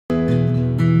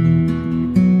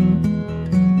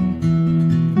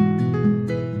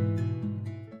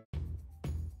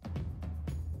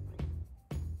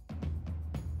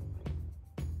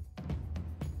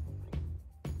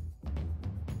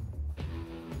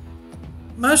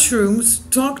Mushrooms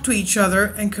talk to each other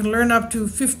and can learn up to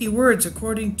 50 words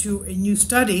according to a new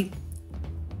study.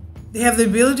 They have the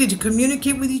ability to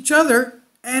communicate with each other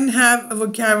and have a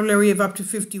vocabulary of up to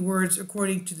 50 words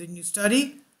according to the new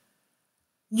study.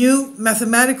 New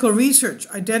mathematical research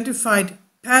identified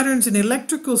patterns in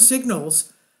electrical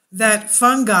signals that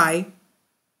fungi,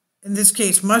 in this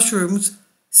case mushrooms,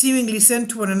 seemingly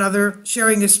sent to one another,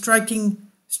 sharing a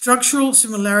striking structural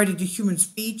similarity to human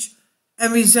speech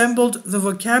and resembled the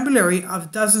vocabulary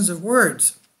of dozens of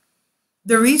words.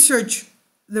 The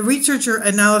researcher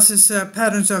analyzes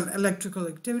patterns of electrical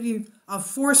activity of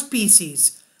 4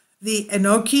 species: the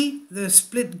enoki, the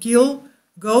split-gill,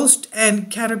 ghost, and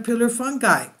caterpillar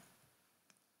fungi.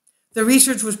 The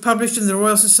research was published in the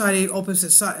Royal Society of Open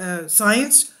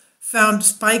Science, found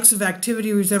spikes of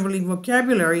activity resembling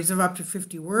vocabularies of up to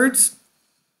 50 words.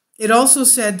 It also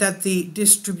said that the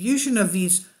distribution of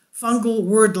these fungal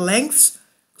word lengths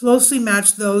closely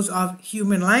matched those of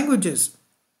human languages.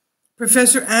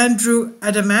 Professor Andrew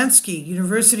Adamansky,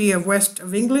 University of West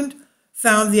of England,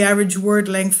 found the average word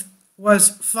length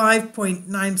was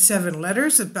 5.97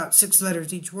 letters, about 6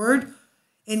 letters each word.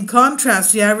 In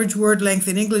contrast, the average word length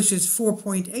in English is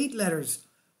 4.8 letters,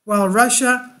 while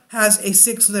Russia has a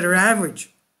 6-letter average.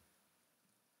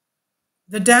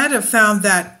 The data found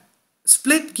that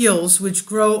split gills, which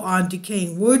grow on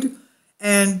decaying wood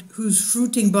and whose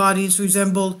fruiting bodies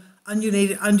resembled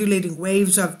undulating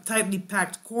waves of tightly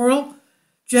packed coral,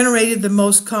 generated the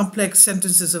most complex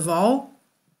sentences of all.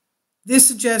 This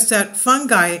suggests that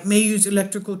fungi may use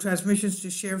electrical transmissions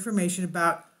to share information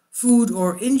about food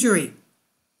or injury.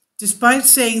 Despite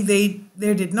saying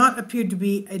there did not appear to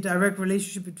be a direct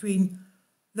relationship between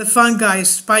the fungi's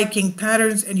spiking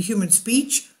patterns and human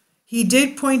speech, he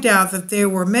did point out that there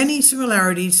were many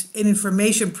similarities in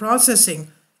information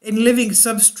processing in living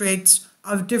substrates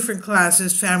of different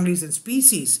classes, families, and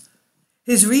species.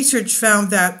 His research found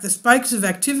that the spikes of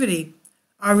activity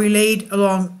are relayed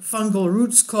along fungal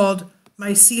roots called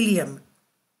mycelium.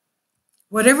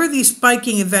 Whatever these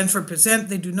spiking events represent,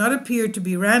 they do not appear to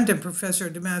be random, Professor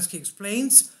Adamansky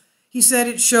explains. He said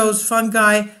it shows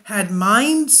fungi had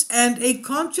minds and a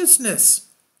consciousness.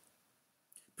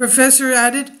 Professor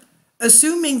added,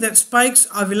 assuming that spikes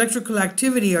of electrical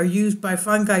activity are used by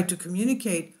fungi to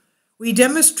communicate, we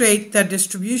demonstrate that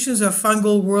distributions of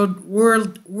fungal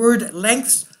word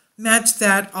lengths match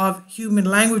that of human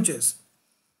languages.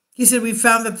 He said, we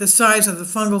found that the size of the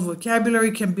fungal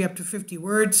vocabulary can be up to 50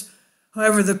 words.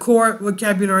 However, the core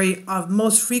vocabulary of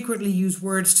most frequently used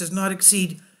words does not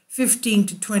exceed 15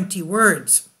 to 20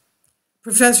 words.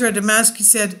 Professor Adamansky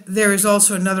said there is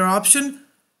also another option.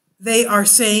 They are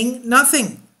saying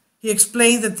nothing. He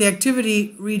explained that the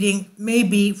activity reading may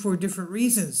be for different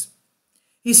reasons.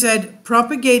 He said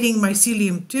propagating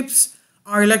mycelium tips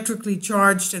are electrically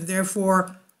charged, and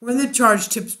therefore when the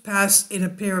charged tips pass in a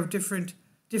pair of different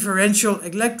differential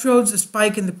electrodes, a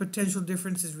spike in the potential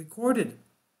difference is recorded.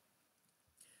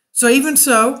 So even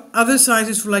so, other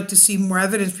scientists would like to see more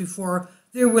evidence before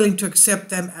they're willing to accept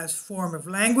them as form of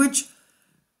language.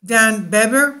 Dan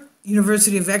Beber,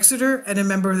 University of Exeter, and a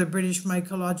member of the British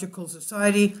Mycological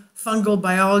Society Fungal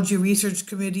Biology Research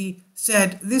Committee,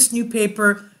 said this new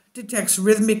paper detects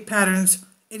rhythmic patterns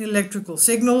in electrical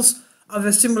signals of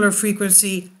a similar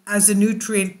frequency as the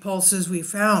nutrient pulses we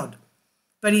found.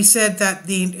 But he said that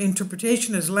the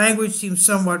interpretation as language seems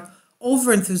somewhat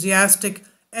over-enthusiastic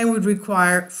and would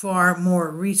require far more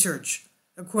research,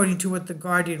 according to what The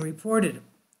Guardian reported.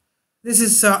 This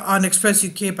is on Express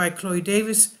UK by Chloe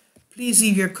Davis. Please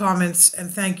leave your comments, and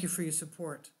thank you for your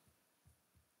support.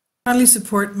 Kindly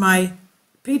support my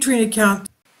Patreon account.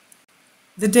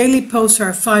 The daily posts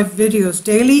are 5 videos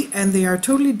daily, and they are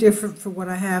totally different from what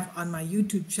I have on my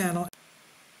YouTube channel.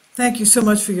 Thank you so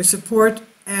much for your support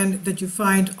and that you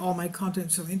find all my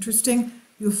content so interesting.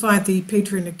 You'll find the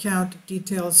Patreon account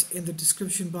details in the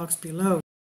description box below.